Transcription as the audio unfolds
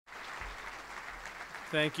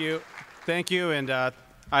Thank you. Thank you. And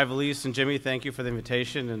Ivelisse and Jimmy, thank you for the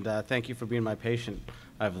invitation, and thank you for being my patient,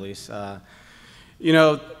 Ivelisse. You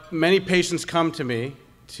know, many patients come to me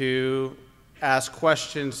to ask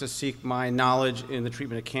questions to seek my knowledge in the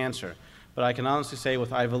treatment of cancer. But I can honestly say with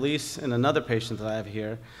Ivelisse and another patient that I have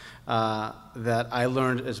here, that I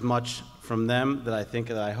learned as much from them that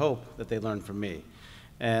I hope that they learned from me.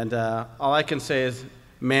 And all I can say is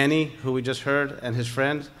Manny, who we just heard, and his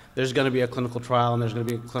friend, there's going to be a clinical trial, and there's going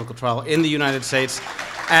to be a clinical trial in the United States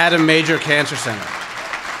at a major cancer center.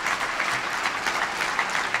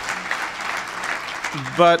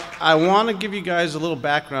 But I want to give you guys a little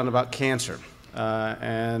background about cancer.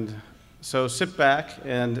 And so sit back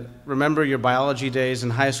and remember your biology days in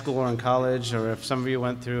high school or in college, or if some of you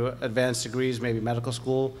went through advanced degrees, maybe medical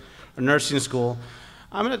school or nursing school.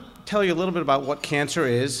 I'm going to tell you a little bit about what cancer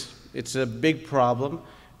is. It's a big problem,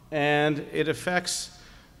 and it affects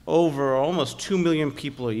over almost 2 million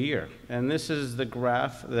people a year. And this is the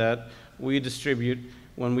graph that we distribute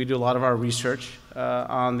when we do a lot of our research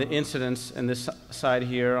on the incidence. And this side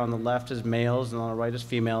here on the left is males, and on the right is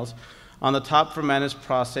females. On the top for men is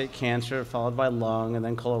prostate cancer, followed by lung, and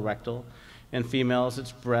then colorectal. In females,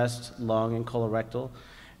 it's breast, lung, and colorectal.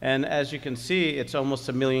 And as you can see, it's almost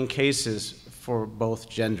 1 million cases for both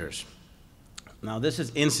genders. Now, this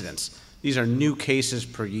is incidence. These are new cases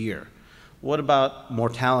per year. What about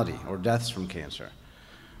mortality or deaths from cancer?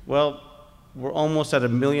 Well, we're almost at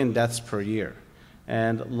 1 million deaths per year.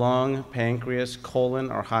 And lung, pancreas, colon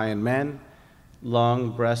are high in men. Lung,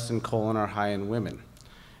 breast, and colon are high in women.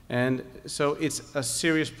 And so it's a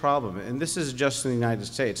serious problem. And this is just in the United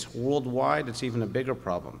States. Worldwide, it's even a bigger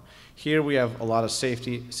problem. Here we have a lot of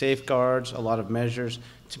safeguards, a lot of measures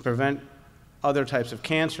to prevent other types of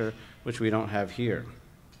cancer, which we don't have here.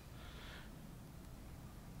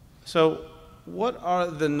 So what are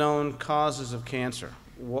the known causes of cancer?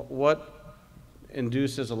 What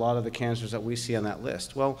induces a lot of the cancers that we see on that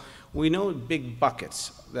list? Well, we know big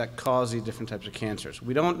buckets that cause these different types of cancers.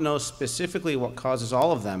 We don't know specifically what causes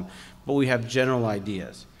all of them, but we have general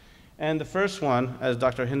ideas. And the first one, as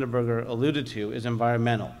Dr. Hindenburger alluded to, is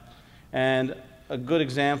environmental. And a good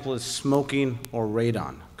example is smoking or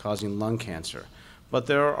radon causing lung cancer. But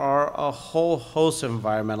there are a whole host of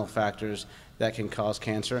environmental factors that can cause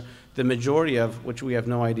cancer, the majority of which we have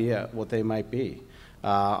no idea what they might be.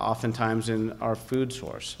 Oftentimes in our food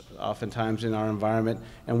source, oftentimes in our environment,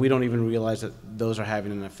 and we don't even realize that those are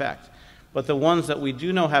having an effect. But the ones that we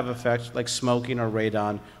do know have effects, like smoking or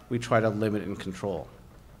radon, we try to limit and control.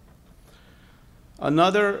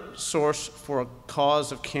 Another source for a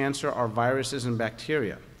cause of cancer are viruses and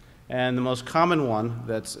bacteria. And the most common one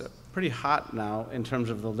that's pretty hot now in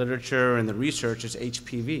terms of the literature and the research is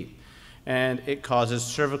HPV. And it causes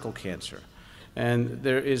cervical cancer. And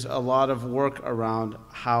there is a lot of work around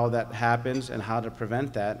how that happens and how to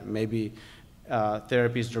prevent that, maybe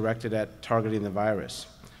therapies directed at targeting the virus.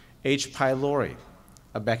 H. pylori,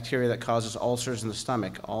 a bacteria that causes ulcers in the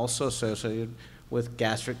stomach, also associated with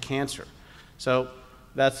gastric cancer. So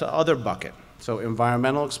that's the other bucket. So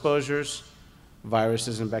environmental exposures,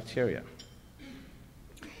 viruses, and bacteria.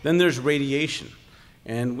 Then there's radiation.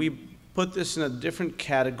 And we put this in a different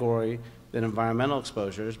category than environmental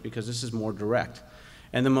exposures because this is more direct.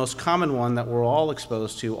 And the most common one that we're all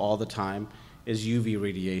exposed to all the time is UV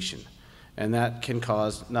radiation. And that can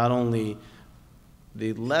cause not only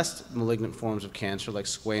the less malignant forms of cancer like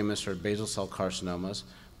squamous or basal cell carcinomas,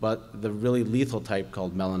 but the really lethal type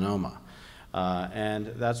called melanoma. And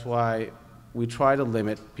that's why we try to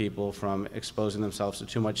limit people from exposing themselves to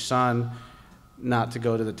too much sun, not to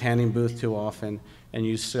go to the tanning booth too often, and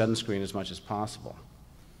use sunscreen as much as possible.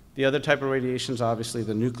 The other type of radiation is obviously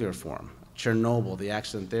the nuclear form. Chernobyl, the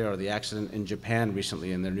accident there, or the accident in Japan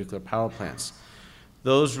recently in their nuclear power plants.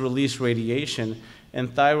 Those release radiation,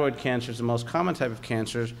 and thyroid cancer is the most common type of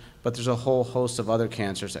cancers, but there's a whole host of other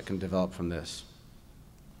cancers that can develop from this.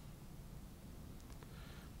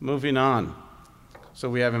 Moving on. So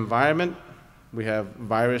we have environment, we have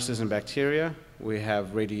viruses and bacteria, we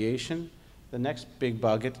have radiation. The next big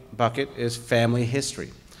bucket is family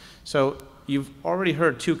history. So you've already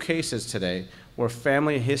heard 2 cases today where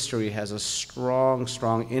family history has a strong,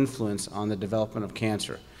 strong influence on the development of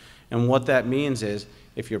cancer. And what that means is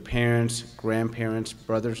if your parents, grandparents,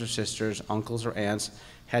 brothers or sisters, uncles or aunts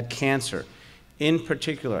had cancer, in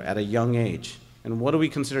particular at a young age, and what do we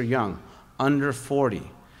consider young? Under 40,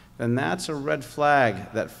 then that's a red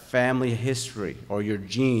flag that family history or your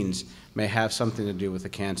genes may have something to do with the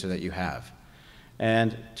cancer that you have.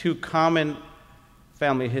 And 2 common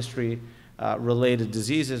family history related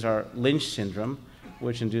diseases are Lynch syndrome,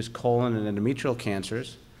 which induce colon and endometrial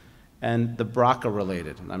cancers, and the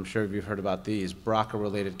BRCA-related, and I'm sure you've heard about these,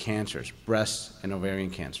 BRCA-related cancers, breast and ovarian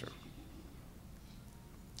cancer.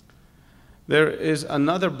 There is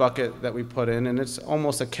another bucket that we put in, and it's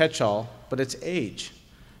almost a catch-all, but it's age.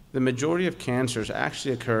 The majority of cancers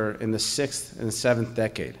actually occur in the 6th and 7th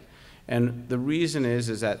decade. And the reason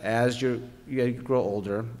is that as you grow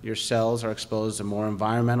older, your cells are exposed to more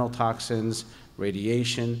environmental toxins,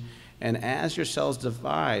 radiation, and as your cells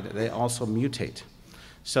divide, they also mutate.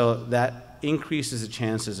 So that increases the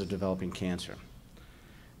chances of developing cancer.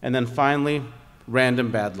 And then finally,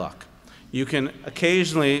 random bad luck. You can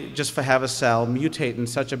occasionally just have a cell mutate in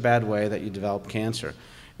such a bad way that you develop cancer.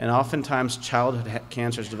 And oftentimes childhood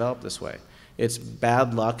cancers develop this way. It's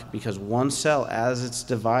bad luck because one cell, as it's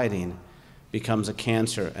dividing, becomes a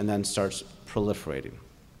cancer and then starts proliferating.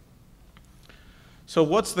 So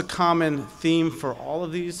what's the common theme for all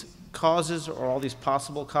of these causes, or all these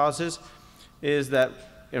possible causes, is that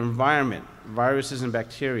environment, viruses and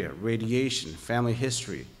bacteria, radiation, family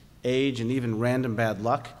history, age, and even random bad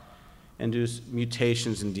luck induce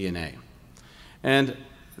mutations in DNA. And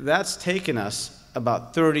that's taken us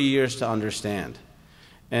about 30 years to understand.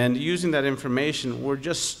 And using that information, we're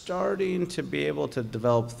just starting to be able to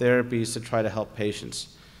develop therapies to try to help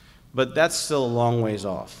patients. But that's still a long ways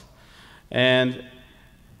off. And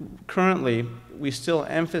currently, we still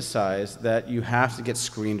emphasize that you have to get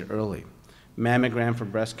screened early. Mammogram for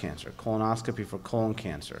breast cancer, colonoscopy for colon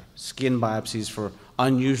cancer, skin biopsies for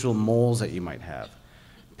unusual moles that you might have,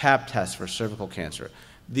 Pap tests for cervical cancer.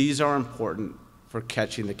 These are important for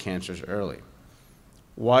catching the cancers early.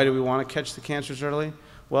 Why do we want to catch the cancers early?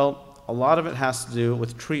 Well, a lot of it has to do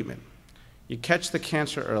with treatment. You catch the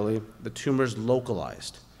cancer early, the tumor's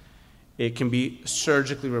localized. It can be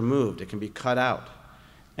surgically removed, it can be cut out.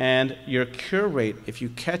 And your cure rate, if you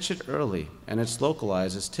catch it early and it's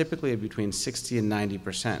localized, is typically between 60 and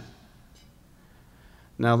 90%.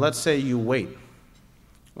 Now, let's say you wait.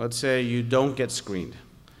 Let's say you don't get screened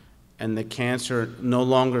and the cancer no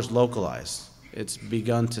longer is localized. It's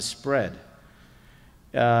begun to spread.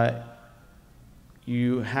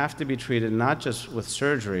 You have to be treated not just with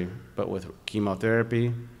surgery, but with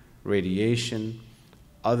chemotherapy, radiation,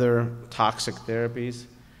 other toxic therapies,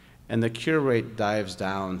 and the cure rate dives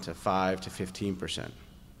down to 5 to 15%.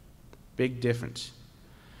 Big difference.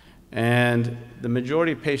 And the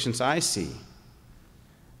majority of patients I see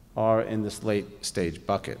are in this late stage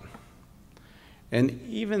bucket. And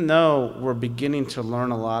even though we're beginning to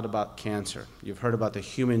learn a lot about cancer, you've heard about the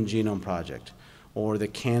Human Genome Project or the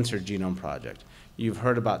Cancer Genome Project, you've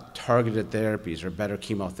heard about targeted therapies or better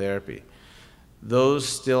chemotherapy, those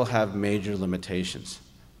still have major limitations.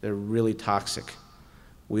 They're really toxic.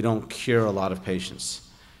 We don't cure a lot of patients.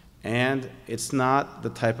 And it's not the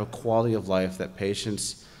type of quality of life that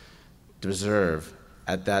patients deserve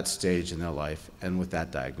at that stage in their life and with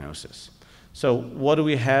that diagnosis. So what do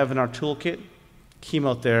we have in our toolkit?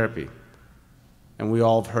 Chemotherapy. And we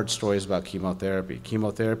all have heard stories about chemotherapy.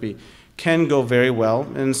 Chemotherapy can go very well,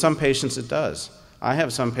 and in some patients it does. I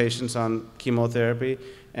have some patients on chemotherapy,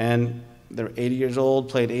 and they're 80 years old,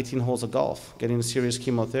 played 18 holes of golf, getting serious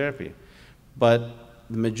chemotherapy. But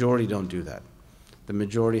the majority don't do that. The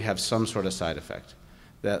majority have some sort of side effect,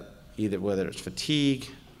 that either whether it's fatigue,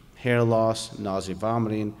 hair loss, nausea,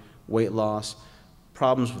 vomiting, weight loss,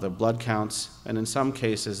 problems with their blood counts, and in some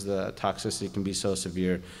cases the toxicity can be so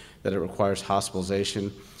severe that it requires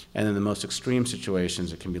hospitalization, and in the most extreme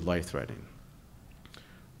situations it can be life-threatening.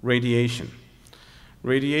 Radiation.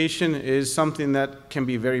 Radiation is something that can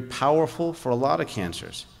be very powerful for a lot of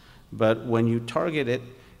cancers, but when you target it,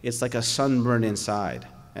 it's like a sunburn inside,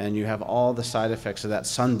 and you have all the side effects of that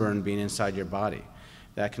sunburn being inside your body.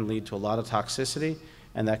 That can lead to a lot of toxicity,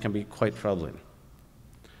 and that can be quite troubling.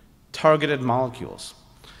 Targeted molecules.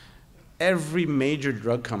 Every major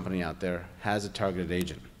drug company out there has a targeted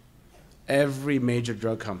agent. Every major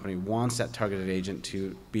drug company wants that targeted agent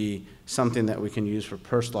to be something that we can use for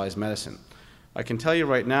personalized medicine. I can tell you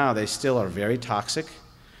right now, they still are very toxic,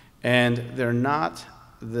 and they're not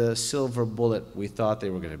the silver bullet we thought they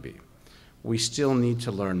were going to be. We still need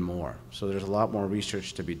to learn more, so there's a lot more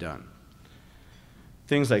research to be done.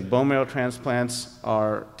 Things like bone marrow transplants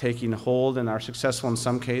are taking hold and are successful in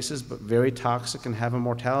some cases, but very toxic and have a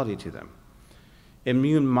mortality to them.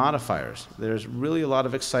 Immune modifiers. There's really a lot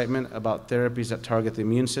of excitement about therapies that target the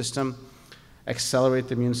immune system, accelerate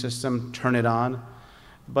the immune system, turn it on,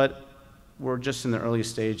 but we're just in the early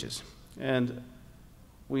stages. And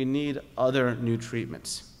we need other new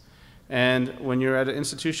treatments. And when you're at an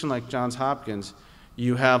institution like Johns Hopkins,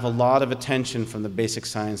 you have a lot of attention from the basic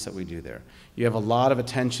science that we do there. You have a lot of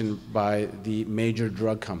attention by the major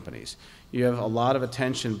drug companies. You have a lot of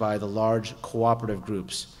attention by the large cooperative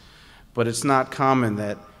groups, but it's not common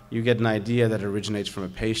that you get an idea that originates from a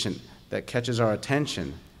patient that catches our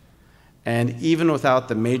attention. And even without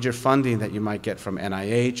the major funding that you might get from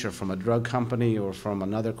NIH or from a drug company or from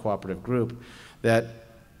another cooperative group, that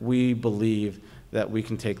we believe that we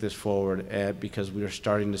can take this forward because we are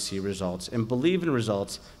starting to see results and believe in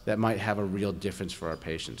results that might have a real difference for our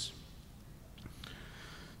patients.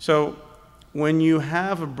 So when you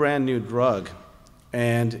have a brand new drug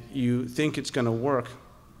and you think it's going to work,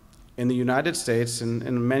 in the United States and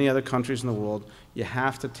in many other countries in the world, you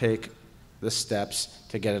have to take the steps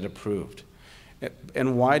to get it approved.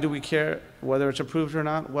 And why do we care whether it's approved or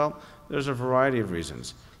not? Well, there's a variety of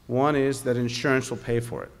reasons. One is that insurance will pay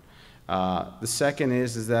for it. The second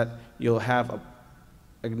is that you'll have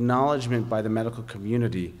acknowledgement by the medical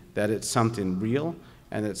community that it's something real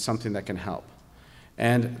and it's something that can help.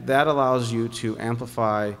 And that allows you to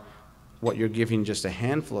amplify what you're giving just a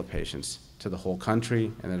handful of patients to the whole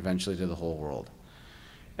country and eventually to the whole world.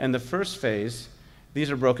 And the first phase, these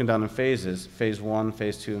are broken down in phases, phase 1,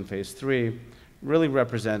 phase 2, and phase 3, really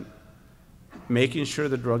represent making sure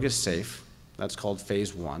the drug is safe. That's called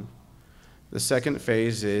phase 1. The second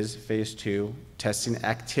phase is phase 2, testing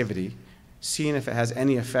activity, seeing if it has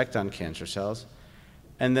any effect on cancer cells.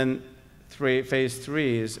 And then phase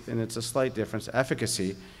 3 is, and it's a slight difference,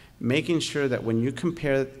 efficacy, making sure that when you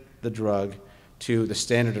compare the drug to the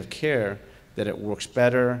standard of care, that it works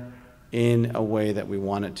better in a way that we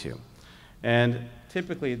want it to. And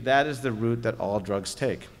typically, that is the route that all drugs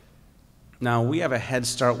take. Now, we have a head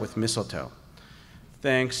start with Mistletoe,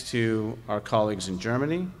 thanks to our colleagues in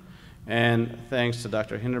Germany, and thanks to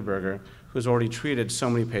Dr. Hinderberger, who's already treated so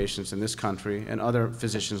many patients in this country and other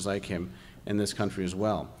physicians like him in this country as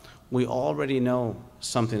well. We already know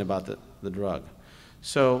something about the drug.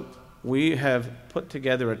 So we have put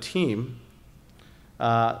together a team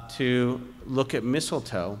to look at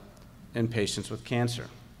Mistletoe in patients with cancer.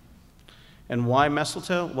 And why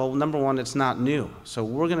Mistletoe? Well, number one, it's not new. So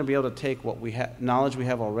we're going to be able to take what knowledge we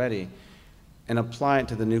have already and apply it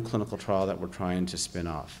to the new clinical trial that we're trying to spin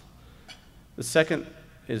off. The second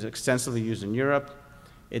is extensively used in Europe.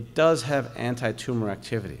 It does have anti-tumor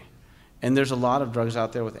activity. And there's a lot of drugs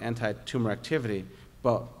out there with anti-tumor activity,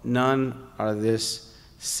 but none are this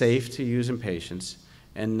safe to use in patients,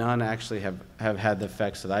 and none actually have had the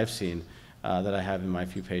effects that I've seen that I have in my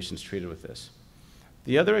few patients treated with this.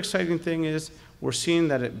 The other exciting thing is we're seeing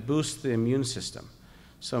that it boosts the immune system.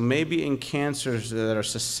 So maybe in cancers that are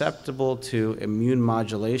susceptible to immune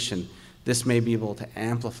modulation, this may be able to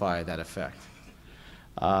amplify that effect.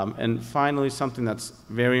 And finally, something that's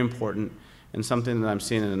very important and something that I'm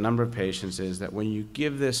seeing in a number of patients is that when you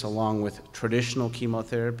give this along with traditional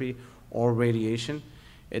chemotherapy or radiation,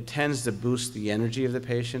 it tends to boost the energy of the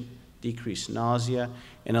patient, decrease nausea,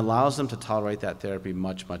 and allows them to tolerate that therapy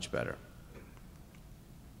much, much better.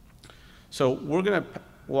 So we're going to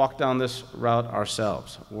walk down this route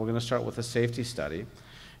ourselves. We're going to start with a safety study,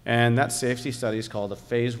 and that safety study is called a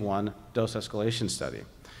phase 1 dose escalation study.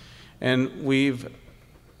 And we've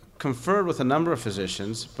conferred with a number of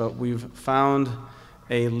physicians, but we've found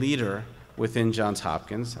a leader within Johns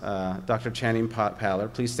Hopkins, Dr. Channing Pallar.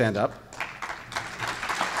 Please stand up.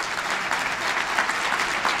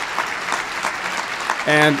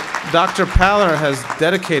 And Dr. Pallar has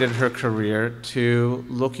dedicated her career to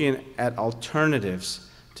looking at alternatives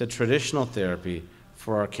to traditional therapy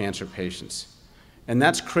for our cancer patients. And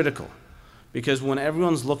that's critical, because when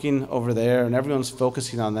everyone's looking over there and everyone's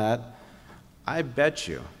focusing on that, I bet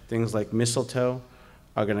you things like Mistletoe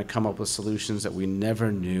are going to come up with solutions that we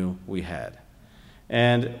never knew we had.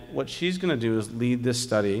 And what she's going to do is lead this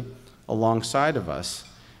study alongside of us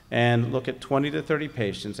and look at 20 to 30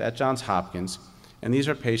 patients at Johns Hopkins. And these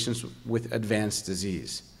are patients with advanced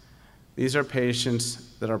disease. These are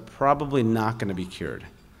patients that are probably not going to be cured.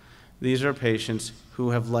 These are patients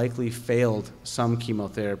who have likely failed some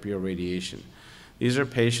chemotherapy or radiation. These are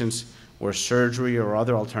patients where surgery or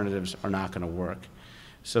other alternatives are not going to work.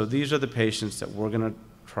 So these are the patients that we're going to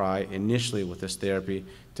try initially with this therapy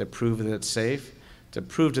to prove that it's safe, to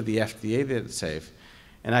prove to the FDA that it's safe.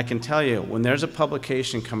 And I can tell you, when there's a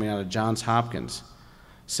publication coming out of Johns Hopkins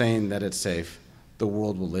saying that it's safe, the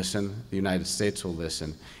world will listen, the United States will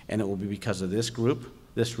listen, and it will be because of this group,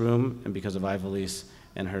 this room, and because of Ivelisse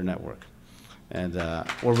and her network. And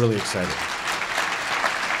we're really excited.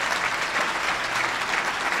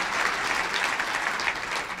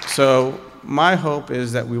 So my hope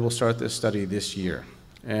is that we will start this study this year.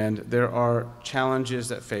 And there are challenges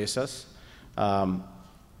that face us,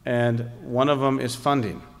 and one of them is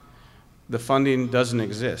funding. the funding doesn't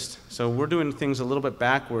exist. So we're doing things a little bit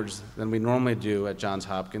backwards than we normally do at Johns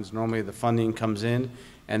Hopkins. Normally the funding comes in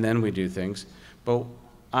and then we do things. But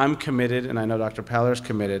I'm committed, and I know Dr. Pallar is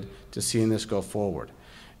committed, to seeing this go forward.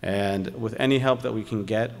 And with any help that we can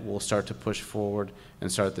get, we'll start to push forward and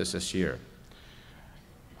start this year.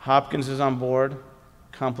 Hopkins is on board,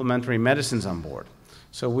 complementary medicine's on board.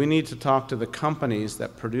 So we need to talk to the companies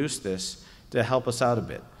that produce this to help us out a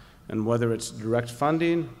bit. And whether it's direct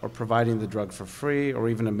funding or providing the drug for free or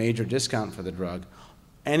even a major discount for the drug,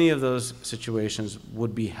 any of those situations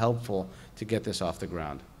would be helpful to get this off the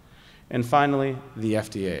ground. And finally, the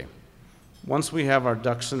FDA. Once we have our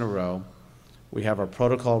ducks in a row, we have our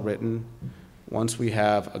protocol written, once we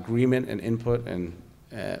have agreement and input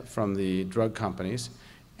from the drug companies,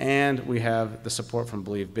 and we have the support from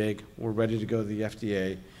Believe Big, we're ready to go to the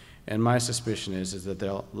FDA. And my suspicion is that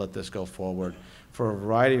they'll let this go forward for a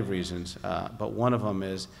variety of reasons, but one of them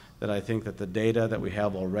is that I think that the data that we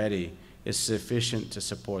have already is sufficient to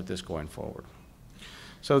support this going forward.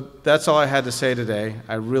 So that's all I had to say today.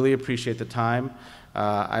 I really appreciate the time.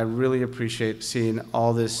 I really appreciate seeing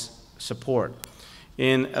all this support.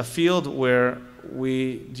 In a field where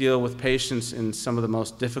we deal with patients in some of the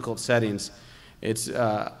most difficult settings, it's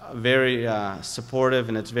very supportive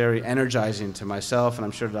and it's very energizing to myself, and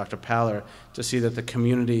I'm sure to Dr. Pallar, to see that the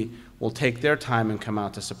community will take their time and come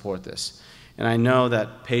out to support this. And I know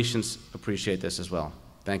that patients appreciate this as well.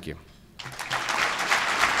 Thank you.